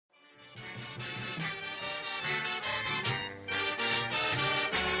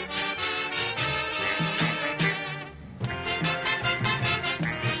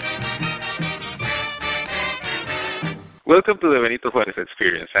Welcome to the Benito Juárez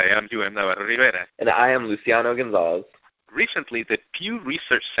Experience. I am U.M. Navarro Rivera. And I am Luciano Gonzalez. Recently, the Pew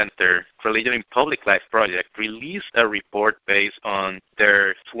Research Center Religion in Public Life project released a report based on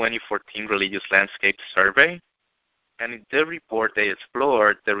their 2014 Religious Landscape Survey. And in the report, they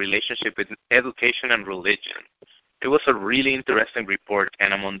explored the relationship between education and religion. It was a really interesting report,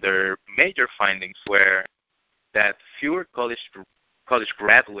 and among their major findings were that fewer college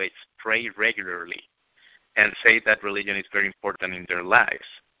graduates pray regularly and say that religion is very important in their lives.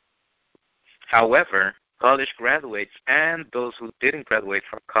 However, college graduates and those who didn't graduate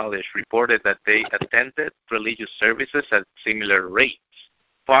from college reported that they attended religious services at similar rates.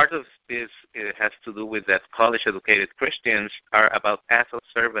 Part of this has to do with that college-educated Christians are about as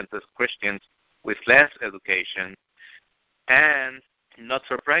observant as Christians with less education, and not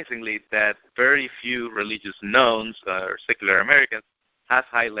surprisingly, that very few religious nones or secular Americans have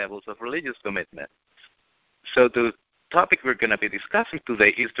high levels of religious commitment. So the topic we're going to be discussing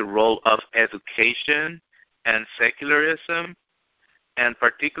today is the role of education and secularism, and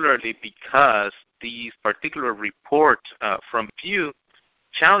particularly because these particular report from Pew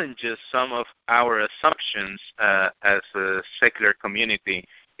challenges some of our assumptions as a secular community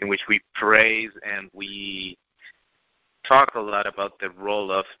in which we praise and we talk a lot about the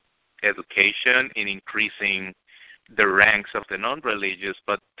role of education in increasing the ranks of the non-religious,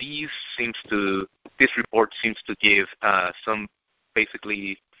 but this report seems to give some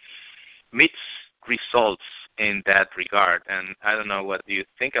basically mixed results in that regard. And I don't know, what do you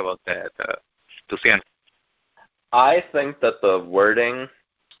think about that, Lucian? I think that the wording,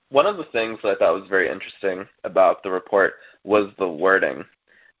 one of the things that I thought was very interesting about the report was the wording,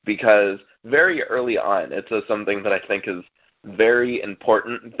 because very early on, it says something that I think is very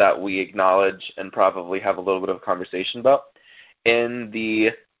important that we acknowledge and probably have a little bit of a conversation about. In the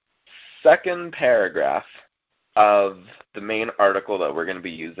second paragraph of the main article that we're going to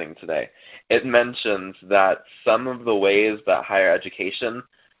be using today, it mentions that some of the ways that higher education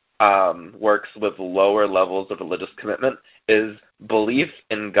works with lower levels of religious commitment is belief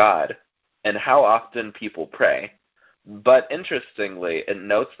in God and how often people pray. But interestingly, it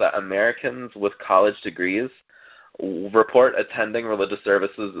notes that Americans with college degrees report attending religious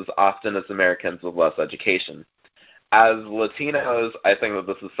services as often as Americans with less education. As Latinos, I think that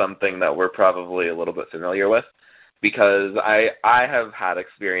this is something that we're probably a little bit familiar with, because I have had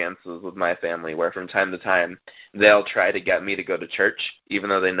experiences with my family where from time to time they'll try to get me to go to church, even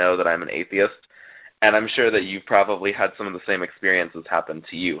though they know that I'm an atheist. And I'm sure that you've probably had some of the same experiences happen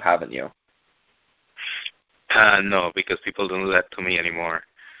to you, haven't you? No, because people don't do that to me anymore.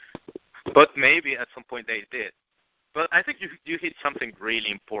 But maybe at some point they did. But I think you hit something really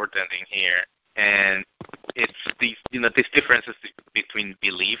important in here, and it's these differences between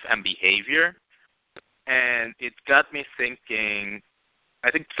belief and behavior. And it got me thinking.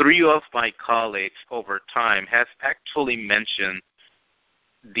 I think 3 of my colleagues over time have actually mentioned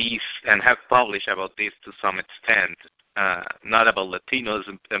these and have published about this to some extent, not about Latinos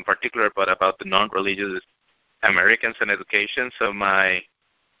in particular, but about the non-religious Americans and education. So my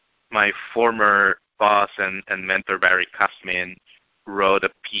former boss and mentor Barry Kaufman wrote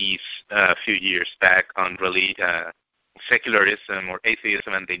a piece a few years back on secularism or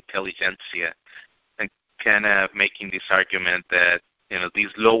atheism and the intelligentsia, and kind of making this argument that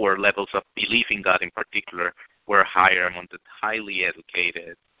these lower levels of belief in God in particular were higher among the highly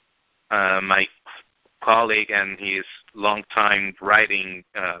educated. My colleague and his longtime writing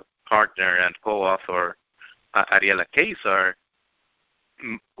partner and co-author Ariela Kaysar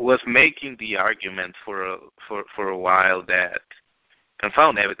was making the argument for a while that, and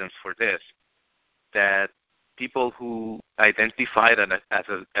found evidence for this, that people who identified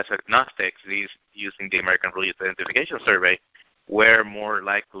as agnostics, these using the American Religious Identification Survey, were more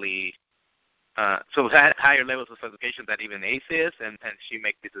likely, so had higher levels of education than even atheists, and she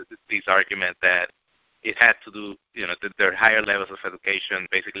makes this argument that it had to do, that their higher levels of education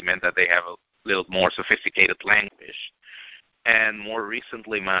basically meant that they have a little more sophisticated language. And more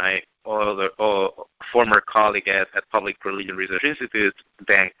recently, my former colleague at Public Religion Research Institute,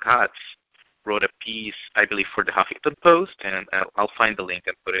 Dan Katz, wrote a piece, I believe, for the Huffington Post, and I'll find the link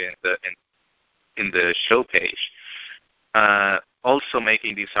and put it in the show page. Also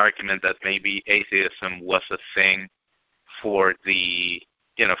making this argument that maybe atheism was a thing for the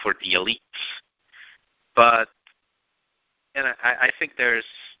elites, but I think there's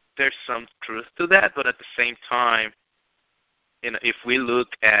some truth to that. But at the same time, if we look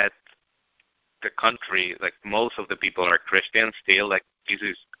at the country, like most of the people are Christians still, like this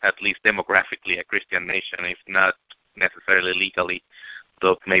is at least demographically a Christian nation, if not necessarily legally,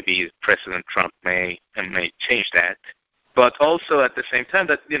 though maybe President Trump may change that. but also at the same time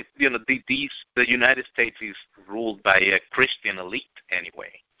that the United States is ruled by a Christian elite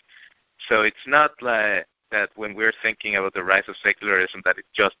anyway. So it's not like that when we're thinking about the rise of secularism that it's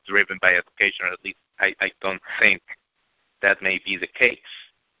just driven by education, or at least I don't think that may be the case.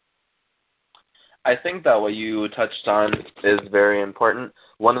 I think that what you touched on is very important.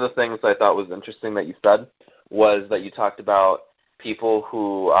 One of the things I thought was interesting that you said was that you talked about people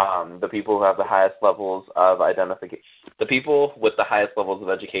who, the people who have the highest levels of identification, the people with the highest levels of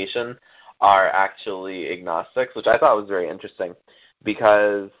education are actually agnostics, which I thought was very interesting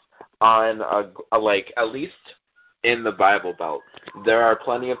because on at least in the Bible Belt, there are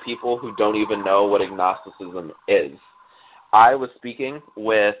plenty of people who don't even know what agnosticism is. I was speaking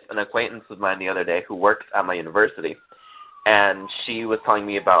with an acquaintance of mine the other day who works at my university, and she was telling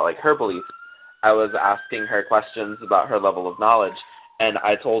me about her beliefs. I was asking her questions about her level of knowledge, and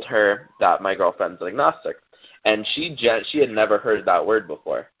I told her that my girlfriend's an agnostic, and she had never heard that word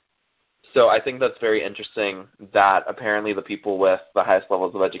before. So I think that's very interesting that apparently the people with the highest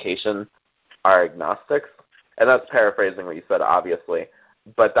levels of education are agnostics, and that's paraphrasing what you said, obviously,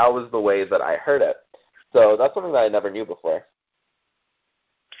 but that was the way that I heard it. So that's something that I never knew before.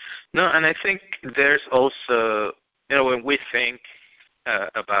 No, and I think there's also, when we think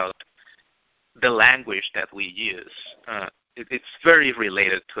about the language that we use, it's very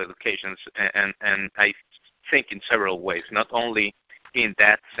related to education, and I think in several ways, not only in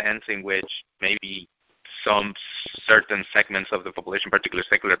that sense in which maybe some certain segments of the population, particularly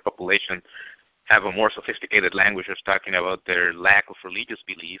secular population, have a more sophisticated language of talking about their lack of religious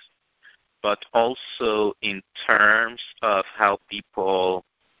beliefs, but also in terms of how people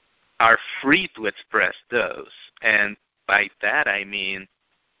are free to express those. And by that I mean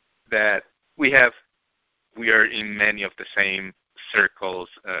that we are in many of the same circles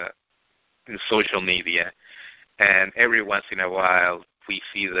in social media, and every once in a while we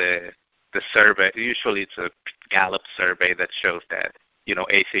see the survey. Usually it's a Gallup survey that shows that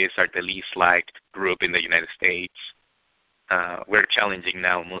atheists are the least liked group in the United States. We're challenging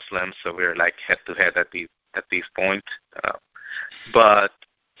now Muslims, so we're head to head at this point. But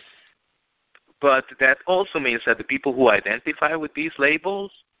that also means that the people who identify with these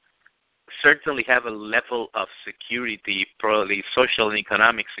labels certainly have a level of security, probably social and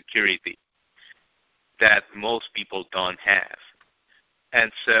economic security, that most people don't have.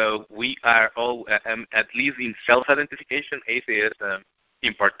 And so we are all, at least in self-identification, atheism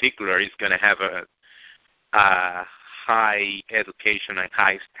in particular is going to have a high education and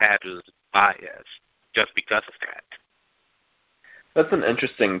high status bias just because of that. That's an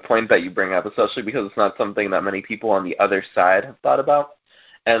interesting point that you bring up, especially because it's not something that many people on the other side have thought about.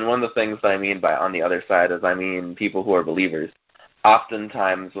 And one of the things that I mean by on the other side is I mean people who are believers.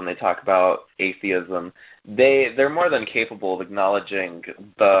 Oftentimes when they talk about atheism, they're more than capable of acknowledging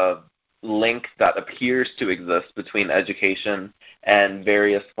the link that appears to exist between education and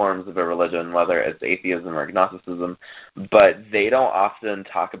various forms of a religion, whether it's atheism or agnosticism, but they don't often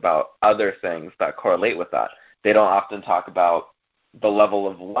talk about other things that correlate with that. They don't often talk about the level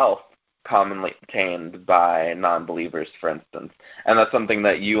of wealth commonly attained by non-believers, for instance. And that's something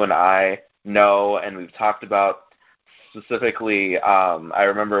that you and I know and we've talked about. Specifically, I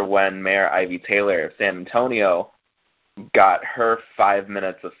remember when Mayor Ivy Taylor of San Antonio got her 5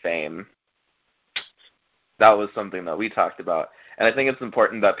 minutes of fame. That was something that we talked about. And I think it's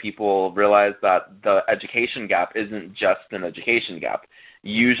important that people realize that the education gap isn't just an education gap.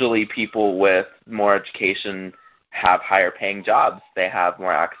 Usually people with more education have higher paying jobs. They have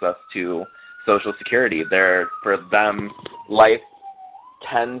more access to Social Security. For them, life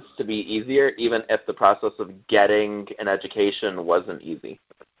tends to be easier, even if the process of getting an education wasn't easy.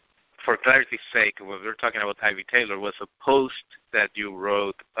 For clarity's sake, what we're talking about Ivy Taylor was a post that you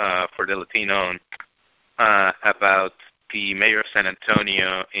wrote for the Latino about the mayor of San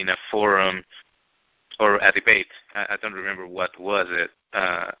Antonio in a forum or a debate. I don't remember what was it.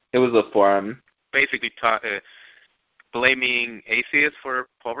 It was a forum. Basically blaming atheists for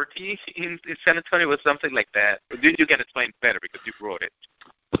poverty in San Antonio was something like that. You can explain better because you wrote it.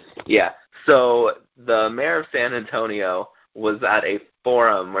 Yeah. So the mayor of San Antonio was at a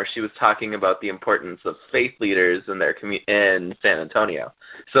forum where she was talking about the importance of faith leaders in their in San Antonio.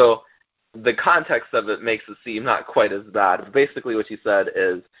 So the context of it makes it seem not quite as bad. But basically what she said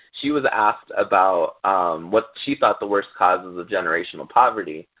is she was asked about what she thought the worst causes of generational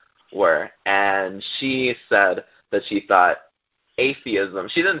poverty were, and she said that she thought atheism,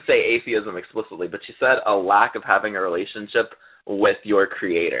 she didn't say atheism explicitly, but she said a lack of having a relationship with your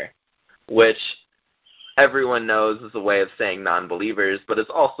creator, which everyone knows is a way of saying non-believers, but it's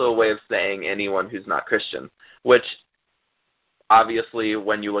also a way of saying anyone who's not Christian, which obviously,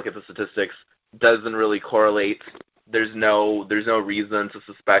 when you look at the statistics, doesn't really correlate. There's no reason to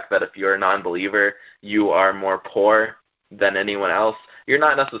suspect that if you're a non-believer, you are more poor than anyone else. You're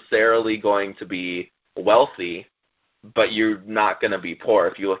not necessarily going to be wealthy, but you're not going to be poor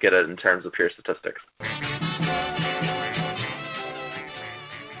if you look at it in terms of pure statistics.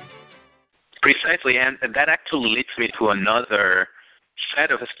 Precisely, and that actually leads me to another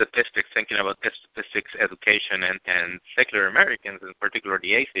set of statistics, thinking about statistics education and secular Americans, in particular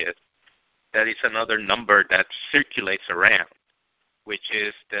the atheists. That is another number that circulates around, which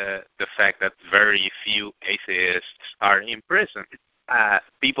is the fact that very few atheists are in prison.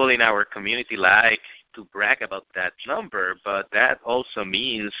 People in our community like to brag about that number, but that also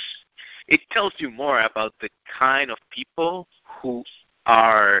means it tells you more about the kind of people who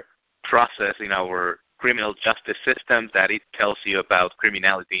are processed in our criminal justice system that it tells you about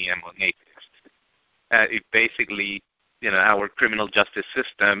criminality among atheists. It basically, our criminal justice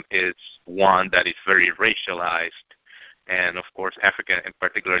system is one that is very racialized, and of course, African, and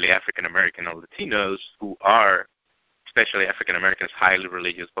particularly African American or Latinos, who are, especially African Americans, highly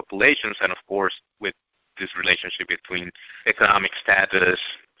religious populations, and of course, with this relationship between economic status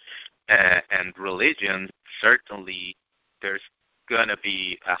and religion, certainly there's going to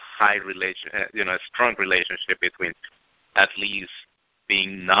be a a strong relationship between at least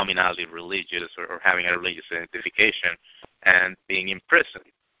being nominally religious or having a religious identification and being in prison.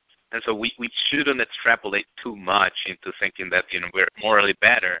 And so we shouldn't extrapolate too much into thinking that we're morally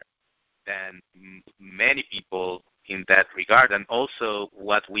better than many people in that regard, and also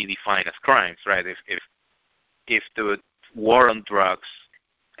what we define as crimes, right? If the war on drugs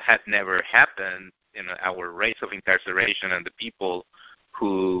had never happened, our rates of incarceration and the people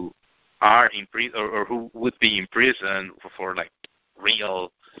who are in prison or who would be in prison for like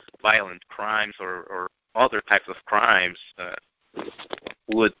real violent crimes or other types of crimes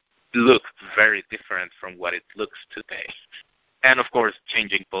would look very different from what it looks today. And of course,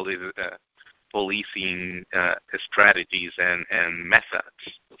 changing policing strategies and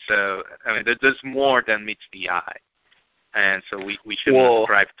methods. So I mean, there's more than meets the eye, and so we shouldn't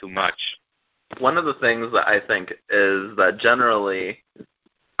ascribe too much. One of the things that I think is that generally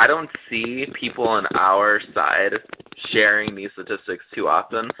I don't see people on our side sharing these statistics too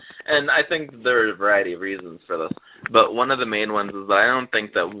often, and I think there are a variety of reasons for this. But one of the main ones is that I don't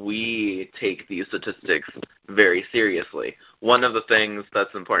think that we take these statistics very seriously. One of the things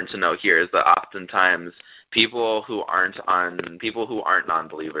that's important to note here is that oftentimes people who aren't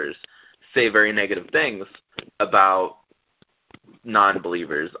non-believers say very negative things about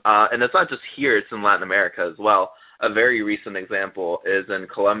non-believers, and it's not just here; it's in Latin America as well. A very recent example is in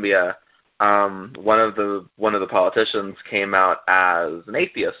Colombia. One of the politicians came out as an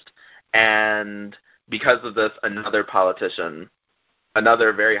atheist, and because of this, another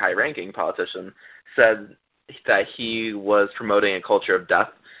very high-ranking politician, said that he was promoting a culture of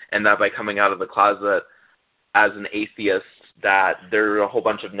death, and that by coming out of the closet as an atheist, that there are a whole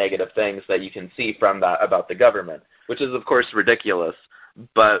bunch of negative things that you can see from that about the government, which is, of course, ridiculous,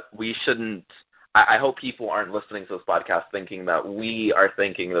 but we shouldn't. I hope people aren't listening to this podcast thinking that we are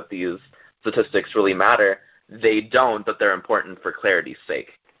thinking that these statistics really matter. They don't, but they're important for clarity's sake.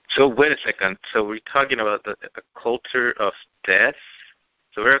 So wait a second. So we're talking about a culture of death?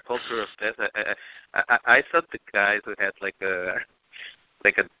 So we're a culture of death? I thought the guys who had like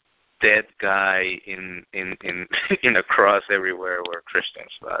a dead guy in a cross everywhere were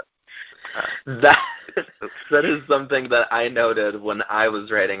Christians, but that is something that I noted when I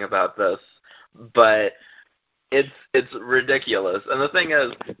was writing about this, but it's ridiculous. And the thing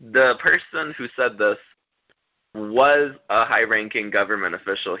is, the person who said this was a high-ranking government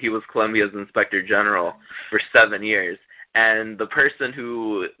official. He was Colombia's Inspector General for 7 years, and the person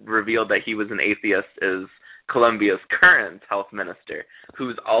who revealed that he was an atheist is Colombia's current health minister,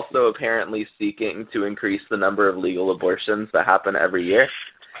 who's also apparently seeking to increase the number of legal abortions that happen every year.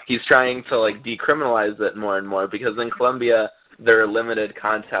 He's trying to decriminalize it more and more, because in Colombia there are limited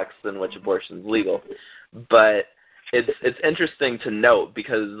contexts in which abortion is legal. But it's interesting to note,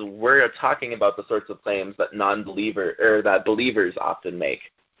 because we're talking about the sorts of claims that that believers often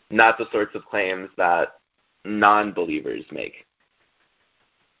make, not the sorts of claims that non-believers make.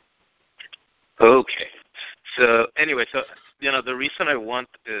 Okay. So anyway, the reason I want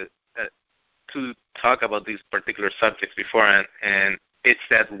to talk about these particular subjects beforehand, and it's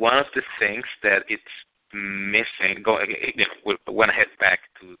that one of the things that it's missing. When I head back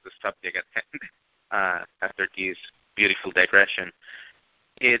to the subject at hand after this beautiful digression,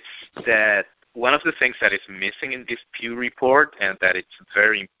 it's that one of the things that is missing in this Pew report, and that it's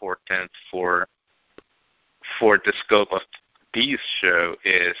very important for the scope of this show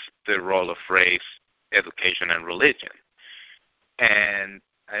is the role of race, education, and religion. And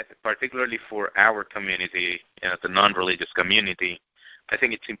particularly for our community, the non-religious community, I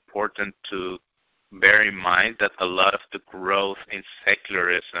think it's important to bear in mind that a lot of the growth in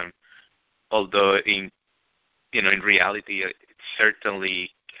secularism, although in reality, it's certainly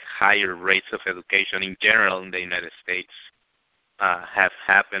higher rates of education in general in the United States have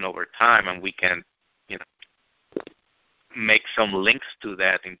happened over time, and we can, make some links to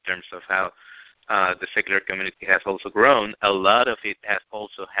that in terms of how the secular community has also grown. A lot of it has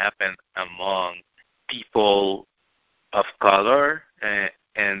also happened among people of color, and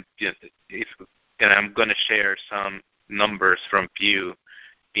I'm going to share some numbers from Pew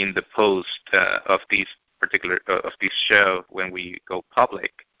in the post of this show when we go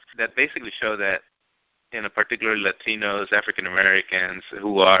public, that basically show that particularly Latinos, African Americans,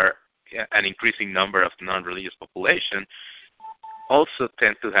 who are an increasing number of the non-religious population, also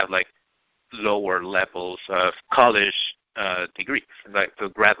tend to have lower levels of college degrees, like the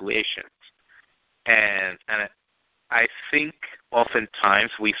graduations. And I think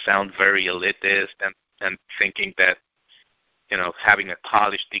oftentimes we sound very elitist and thinking that having a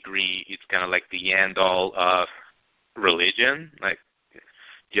college degree is kind of like the end all of religion, like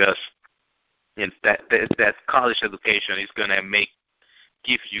just that college education is going to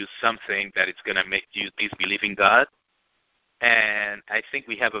give you something that it's going to make you disbelieve in God. And I think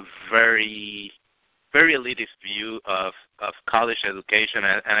we have a very, very elitist view of college education,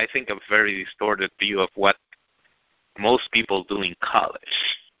 and I think a very distorted view of what most people do in college.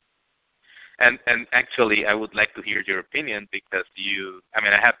 And actually, I would like to hear your opinion because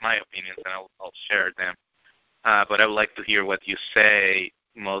I have my opinions and I'll share them. But I would like to hear what you say,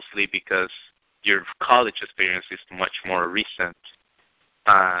 mostly because your college experience is much more recent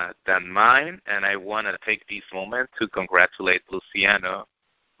than mine. And I want to take this moment to congratulate Luciano,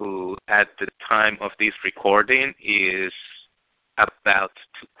 who at the time of this recording is about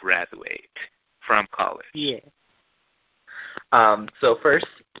to graduate from college. Yeah. So first,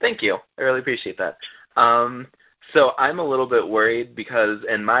 thank you. I really appreciate that. So I'm a little bit worried because,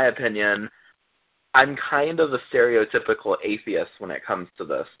 in my opinion, I'm kind of a stereotypical atheist when it comes to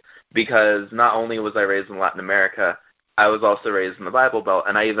this, because not only was I raised in Latin America, I was also raised in the Bible Belt,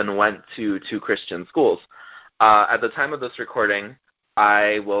 and I even went to 2 Christian schools. At the time of this recording,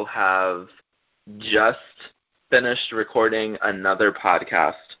 I will have just finished recording another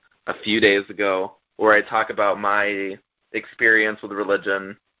podcast a few days ago where I talk about my experience with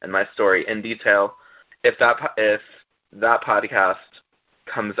religion and my story in detail. If that podcast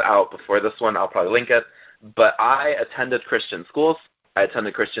comes out before this one, I'll probably link it. But I attended Christian schools. I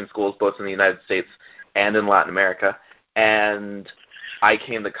attended Christian schools both in the United States and in Latin America. And I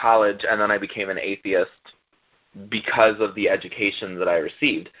came to college, and then I became an atheist because of the education that I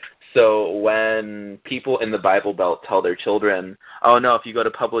received. So when people in the Bible Belt tell their children, oh, no, if you go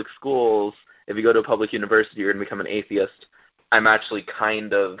to public schools, if you go to a public university, you're going to become an atheist, I'm actually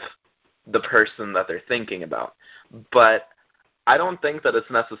kind of the person that they're thinking about. But I don't think that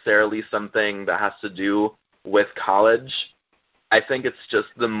it's necessarily something that has to do with college. I think it's just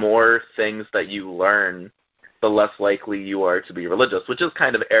the more things that you learn, the less likely you are to be religious, which is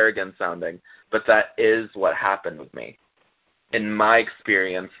kind of arrogant sounding, but that is what happened with me. In my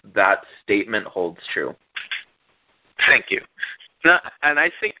experience, that statement holds true. Thank you. No, and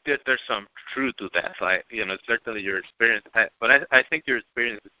I think that there's some truth to that. Certainly your experience, but I think your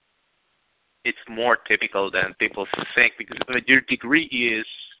experience it's more typical than people think, because your degree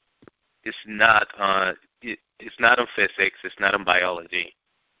is not on physics, it's not on biology,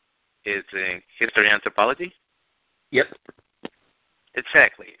 it's in history and anthropology. Yep.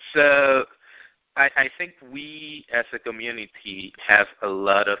 Exactly. So I think we as a community have a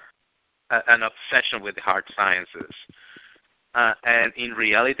lot of an obsession with the hard sciences. And in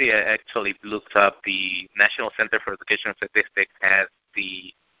reality, I actually looked up the National Center for Education Statistics as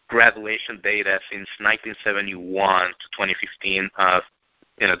the graduation data since 1971 to 2015 of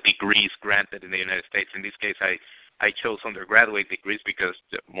degrees granted in the United States. In this case, I chose undergraduate degrees because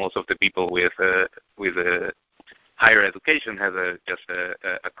most of the people with higher education have just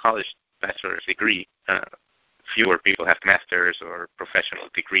a college bachelor's degree. Fewer people have masters or professional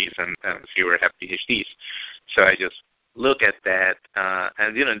degrees, and fewer have PhDs. So I just look at that,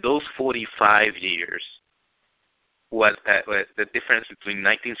 and in those 45 years, what the difference between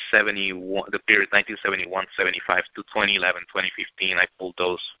 1971, the period 1971-75 to 2011-2015, I pulled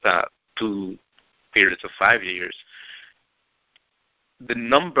those 2 periods of 5 years. The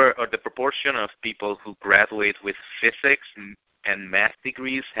number or the proportion of people who graduate with physics and math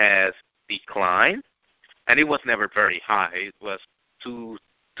degrees has declined, and it was never very high. It was 2%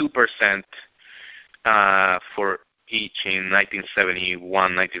 for each in 1971,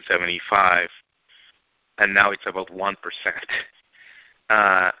 1975, and now it's about 1%.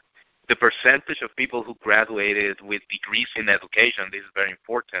 The percentage of people who graduated with degrees in education, this is very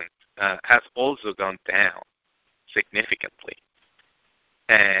important, has also gone down significantly.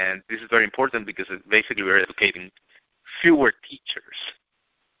 And this is very important because basically we're educating fewer teachers.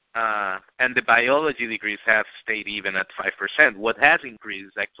 And the biology degrees have stayed even at 5%. What has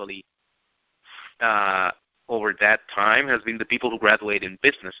increased actually over that time has been the people who graduate in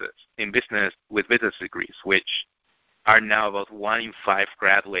business with business degrees, which are now about 1 in 5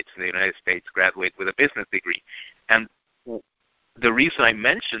 graduates in the United States graduate with a business degree. And the reason I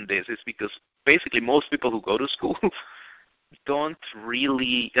mention this is because basically most people who go to school don't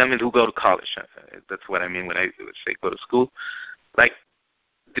really, who go to college, that's what I mean when I say go to school, like,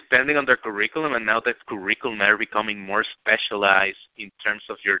 depending on their curriculum, and now that curriculum are becoming more specialized in terms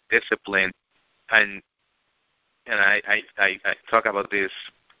of your discipline, and I talk about this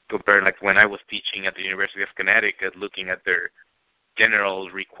compared, like when I was teaching at the University of Connecticut, looking at their general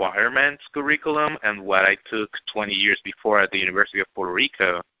requirements curriculum and what I took 20 years before at the University of Puerto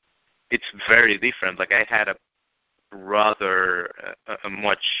Rico, it's very different. Like I had a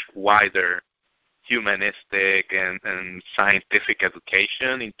much wider humanistic and scientific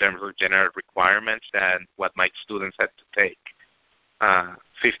education in terms of general requirements than what my students had to take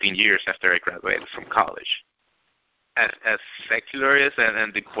 15 years after I graduated from college. As secularists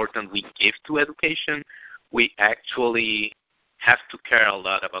and the importance we give to education, we actually have to care a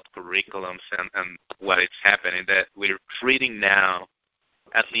lot about curriculums and what is happening, that we're treating now,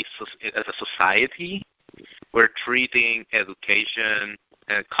 at least as a society, we're treating education,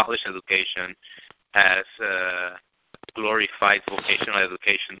 college education, as glorified vocational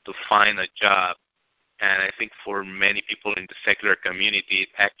education to find a job. And I think for many people in the secular community, it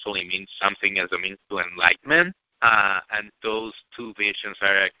actually means something as a means to enlightenment. And those two visions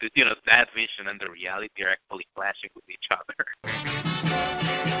are, that vision and the reality are actually clashing with each other.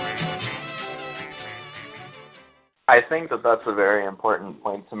 I think that that's a very important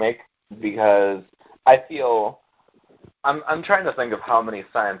point to make, because I feel I'm trying to think of how many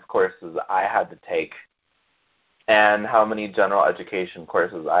science courses I had to take and how many general education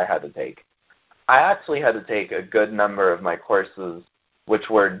courses I had to take. I actually had to take a good number of my courses which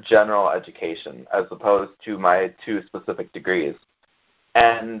were general education as opposed to my 2 specific degrees.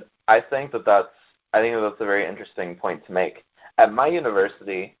 And I think that's a very interesting point to make. At my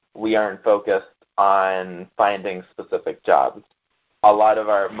university, we aren't focused on finding specific jobs.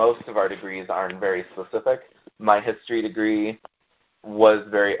 Most of our degrees aren't very specific. My history degree was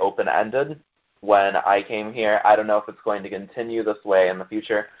very open-ended when I came here. I don't know if it's going to continue this way in the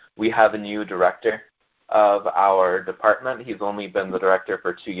future. We have a new director of our department. He's only been the director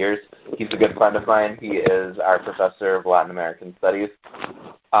for 2 years. He's a good friend of mine. He is our professor of Latin American Studies.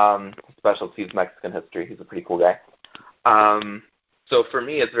 Specialty is Mexican history. He's a pretty cool guy. So for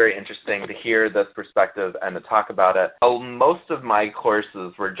me, it's very interesting to hear this perspective and to talk about it. Most of my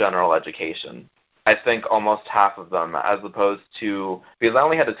courses were general education. I think almost half of them, as opposed to, because I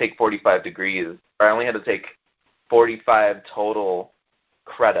only had to take 45 degrees, or I only had to take 45 total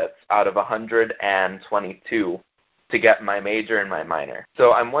credits out of 122 to get my major and my minor.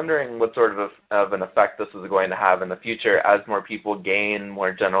 So I'm wondering what sort of an effect this is going to have in the future as more people gain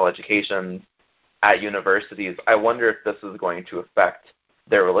more general education at universities. I wonder if this is going to affect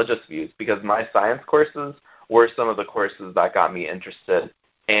their religious views, because my science courses were some of the courses that got me interested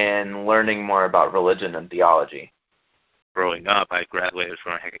in learning more about religion and theology. Growing up, I graduated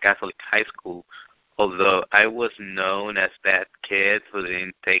from a Catholic high school, although I was known as that kid who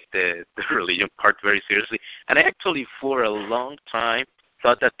didn't take the religion part very seriously. And I actually, for a long time,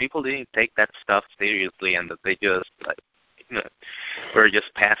 thought that people didn't take that stuff seriously and that they just, were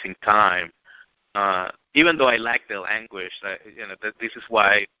just passing time. Even though I like the language, this is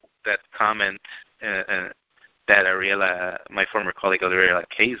why that comment that Ariela, my former colleague Ariela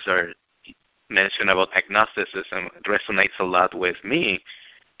Kaiser, mentioned about agnosticism resonates a lot with me,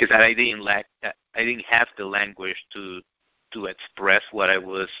 is that I didn't have the language to express what I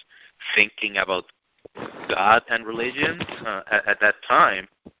was thinking about God and religion at that time.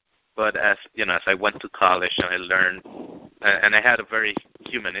 But as I went to college and I learned, and I had a very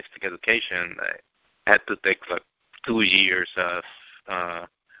humanistic education. I had to take 2 years of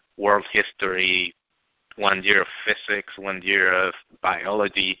world history, 1 year of physics, 1 year of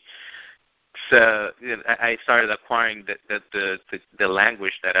biology. So I started acquiring the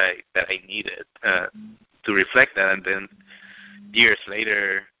language that I needed to reflect that, and then years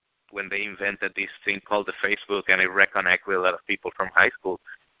later, when they invented this thing called the Facebook, and I reconnect with a lot of people from high school,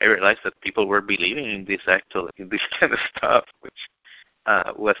 I realized that people were believing in this in this kind of stuff, which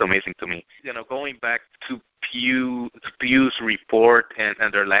was amazing to me. Going back to Pew's report and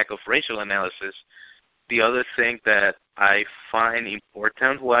their lack of racial analysis, the other thing that I find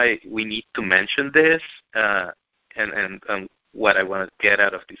important why we need to mention this, and what I want to get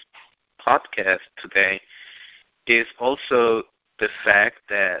out of this podcast today, is also the fact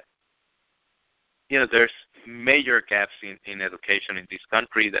that there's major gaps in education in this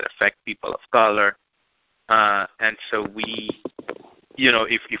country that affect people of color, and so we,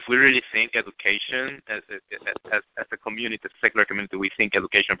 if we really think education as a community, as a secular community, we think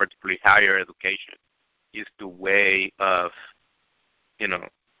education, particularly higher education, is the way of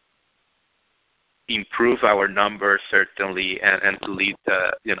improve our numbers certainly, and to lead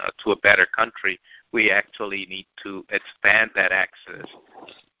to a better country. We actually need to expand that access.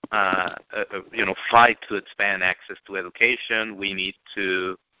 Fight to expand access to education. We need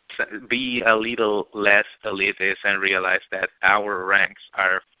to be a little less elitist and realize that our ranks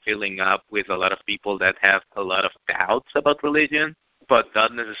are filling up with a lot of people that have a lot of doubts about religion, but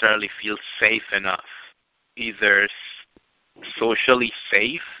not necessarily feel safe enough, either socially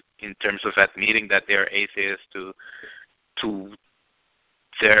safe in terms of admitting that they're atheists to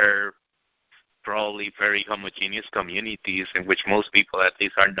their probably very homogeneous communities in which most people at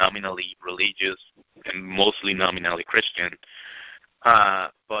least are nominally religious and mostly nominally Christian,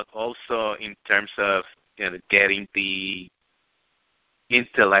 but also in terms of getting the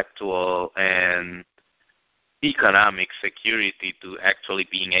intellectual and economic security to actually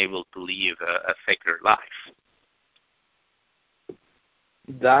being able to live a secular life.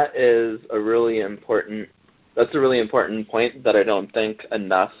 That's a really important point that I don't think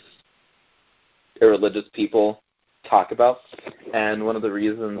enough irreligious people talk about. And one of the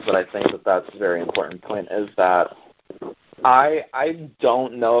reasons that I think that that's a very important point is that I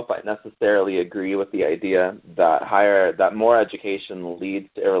don't know if I necessarily agree with the idea that more education leads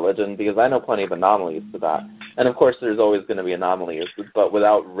to irreligion, because I know plenty of anomalies to that. And of course there's always going to be anomalies, but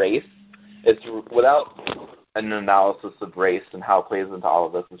without race, without an analysis of race and how it plays into all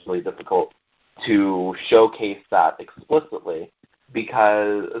of this, it's really difficult to showcase that explicitly,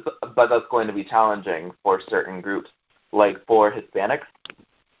 but that's going to be challenging for certain groups. Like for Hispanics,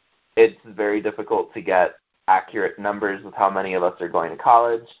 it's very difficult to get accurate numbers of how many of us are going to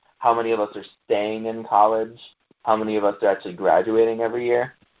college, how many of us are staying in college, how many of us are actually graduating every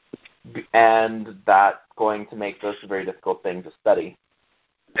year, and that's going to make this a very difficult thing to study.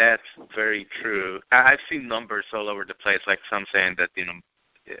 That's very true. I've seen numbers all over the place, like some saying that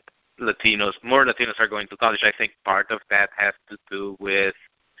more Latinos are going to college. I think part of that has to do with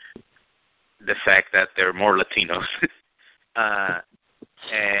the fact that there are more Latinos.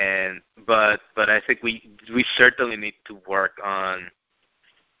 But I think we certainly need to work on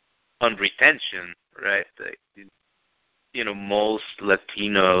retention, right? Most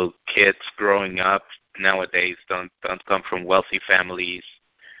Latino kids growing up nowadays don't come from wealthy families.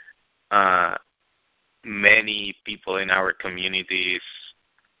 Many people in our communities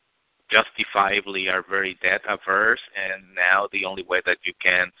justifiably are very debt averse, and now the only way that you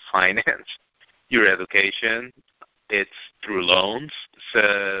can finance your education, it's through loans.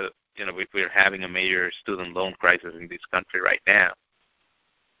 So we're having a major student loan crisis in this country right now.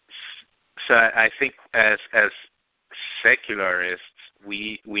 So I think as secularists,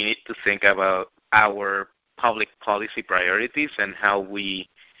 we need to think about our public policy priorities and how we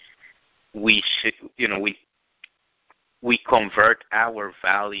convert our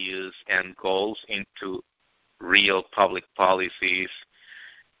values and goals into real public policies,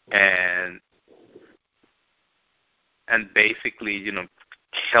 and basically,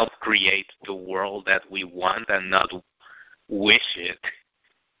 help create the world that we want and not wish it.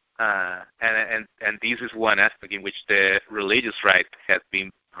 And this is one aspect in which the religious right has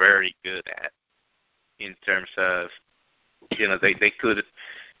been very good at, in terms of,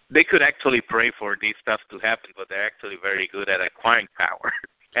 they could actually pray for this stuff to happen, but they're actually very good at acquiring power.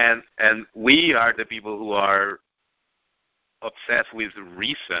 And we are the people who are obsessed with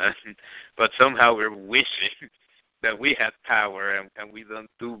reason, but somehow we're wishing that we had power, and we don't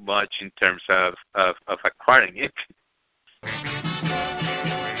do much in terms of acquiring it.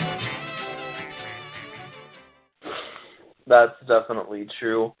 That's definitely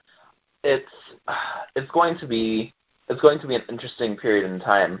true. It's going to be an interesting period in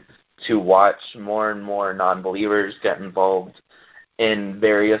time to watch more and more non-believers get involved in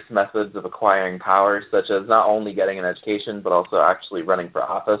various methods of acquiring power, such as not only getting an education, but also actually running for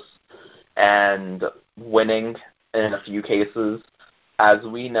office and winning in a few cases as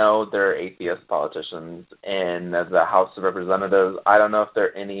we know, there are atheist politicians in the House of Representatives. I don't know if there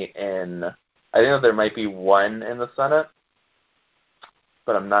are any in, I think that there might be one in the Senate,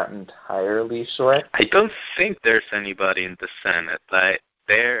 but I'm not entirely sure. I don't think there's anybody in the Senate.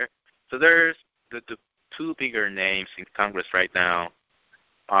 So there's the two bigger names in Congress right now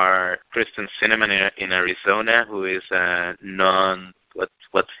are Kristen Sinema in Arizona, who is a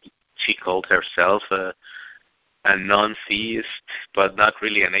what she called herself, a non-theist, but not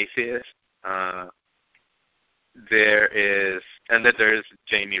really an atheist. Then there's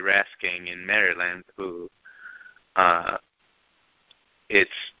Jamie Raskin in Maryland, who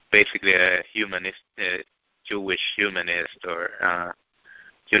it's basically a Jewish humanist or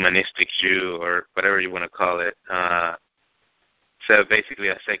humanistic Jew or whatever you want to call it. So basically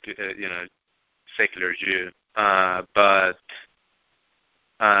a secular Jew. But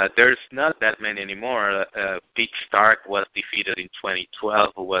there's not that many anymore. Pete Stark was defeated in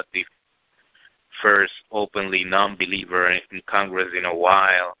 2012, who was the first openly non-believer in Congress in a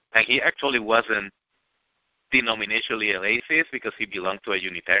while. And he actually wasn't denominationally an atheist because he belonged to a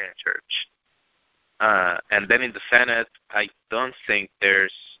Unitarian church. And then in the Senate, I don't think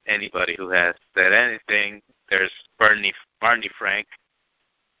there's anybody who has said anything. There's Barney Frank,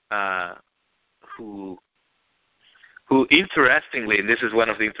 who interestingly, and this is one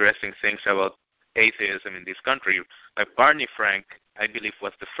of the interesting things about atheism in this country, Barney Frank, I believe,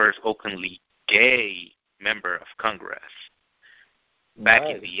 was the first openly gay member of Congress back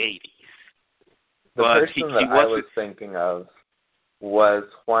in the 80s. The person that I was thinking of was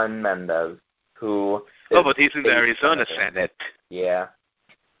Juan Mendez, who... but he's in the Arizona Senate. Yeah.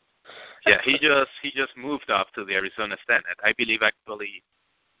 Yeah, he just moved up to the Arizona Senate. I believe actually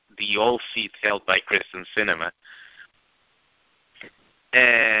the old seat held by Kristen Sinema.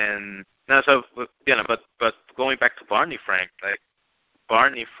 And now, so but going back to Barney Frank,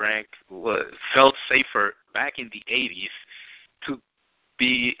 Barney Frank felt safer back in the 80s to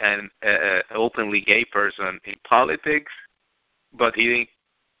be an openly gay person in politics, but he didn't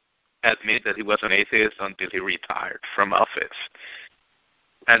admit that he was an atheist until he retired from office.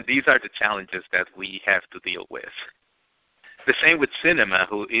 And these are the challenges that we have to deal with. The same with Sinema,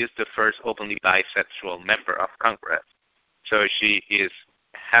 who is the first openly bisexual member of Congress. So she is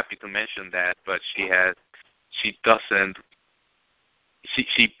happy to mention that, but she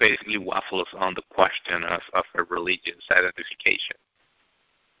basically waffles on the question of her religious identification.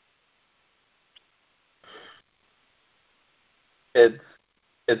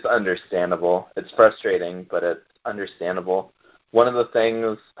 It's understandable. It's frustrating, but it's understandable. One of the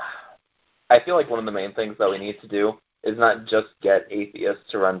things, I feel like one of the main things that we need to do is not just get atheists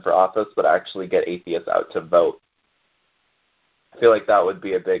to run for office, but actually get atheists out to vote. I feel like that would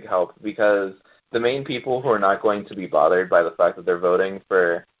be a big help, because the main people who are not going to be bothered by the fact that they're voting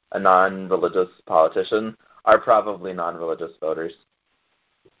for a non-religious politician are probably non-religious voters.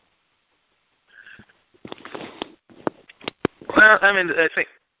 Well, I mean,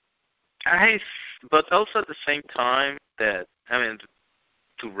 but also at the same time that,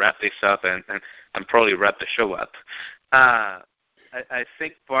 to wrap this up and probably wrap the show up, I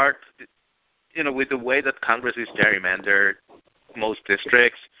think with the way that Congress is gerrymandered, most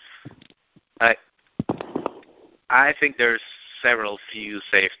districts, I think there's several few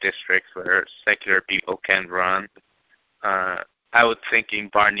safe districts where secular people can run. I would think in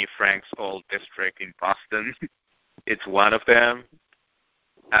Barney Frank's old district in Boston, it's one of them.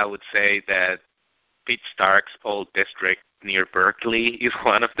 I would say that Pete Stark's old district near Berkeley is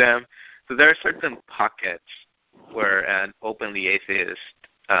one of them. So there are certain pockets where an openly atheist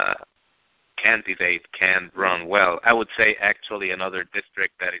candidate can run well. I would say actually another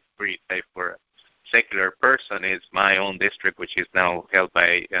district that is pretty safe for a secular person is my own district, which is now held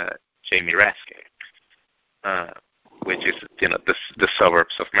by Jamie Raskin, which is the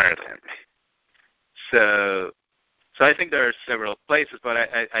suburbs of Maryland. So I think there are several places, but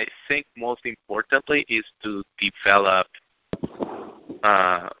I think most importantly is to develop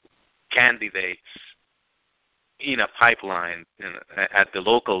candidates in a pipeline at the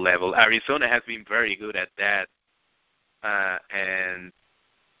local level. Arizona has been very good at that, and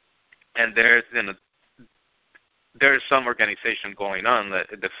there's some organization going on,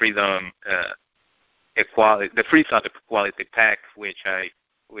 the Free Thought Equality Pact, which I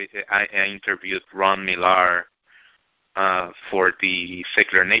interviewed Ron Millar for the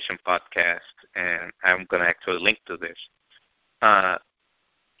Secular Nation podcast, and I'm going to actually link to this.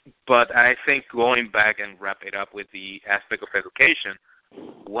 But I think going back and wrap it up with the aspect of education,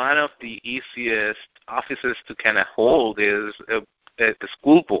 one of the easiest offices to kind of hold is the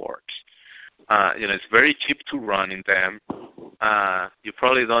school boards. It's very cheap to run in them. You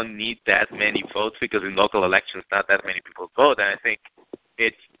probably don't need that many votes because in local elections, not that many people vote. And I think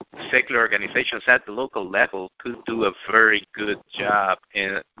secular organizations at the local level could do a very good job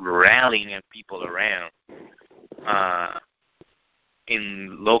in rallying people around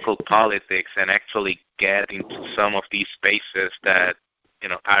in local politics and actually get into some of these spaces that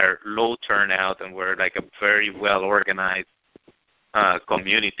are low turnout and where like a very well organized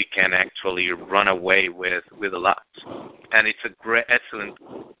community can actually run away with a lot. And it's a great, excellent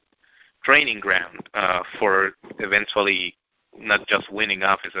training ground for eventually not just winning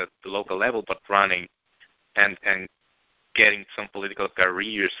office at the local level, but running and getting some political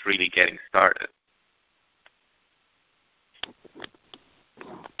careers really getting started.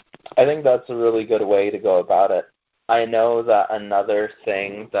 I think that's a really good way to go about it. I know that another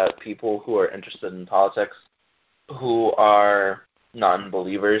thing that people who are interested in politics who are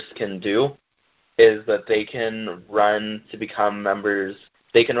non-believers can do is that they can run to become members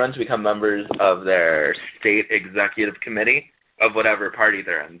of their state executive committee of whatever party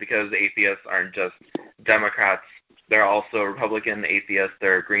they're in, because atheists aren't just Democrats, they're also Republican atheists,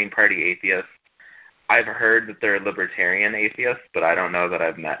 they're Green Party atheists. I've heard that they're libertarian atheists, but I don't know that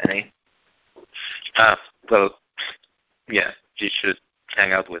I've met any. Well, yeah, you should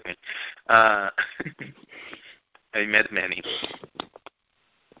hang out with me. I met many.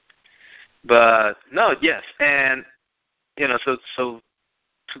 But, no, yes, and, so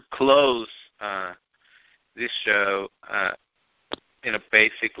to close this show,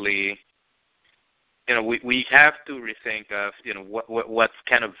 basically, we have to rethink of, what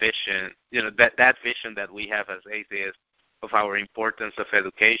kind of vision, that vision that we have as atheists of our importance of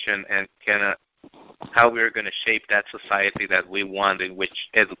education and kind of how we're going to shape that society that we want, in which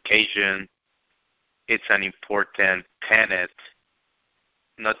education it's an important tenet,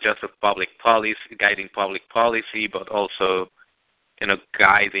 not just of public policy, guiding public policy, but also,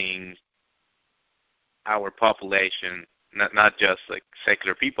 guiding our population, not just like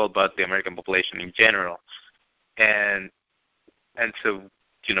secular people, but the American population in general. And so,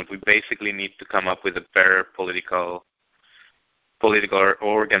 we basically need to come up with a better political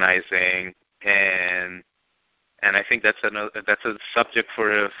organizing, and I think that's a subject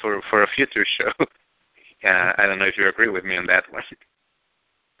for a future show. I don't know if you agree with me on that one.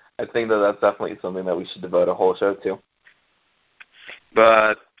 I think that's definitely something that we should devote a whole show to.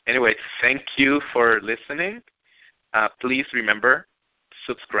 But anyway, thank you for listening. Please remember,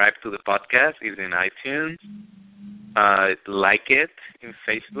 subscribe to the podcast. It's in iTunes. Like it in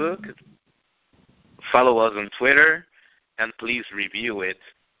Facebook. Follow us on Twitter. And please review it.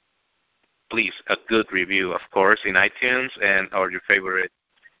 Please, a good review, of course, in iTunes or your favorite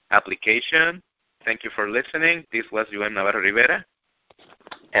application. Thank you for listening. This was Navarro Rivera.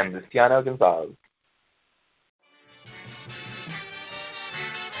 And Luciano Gonzalez.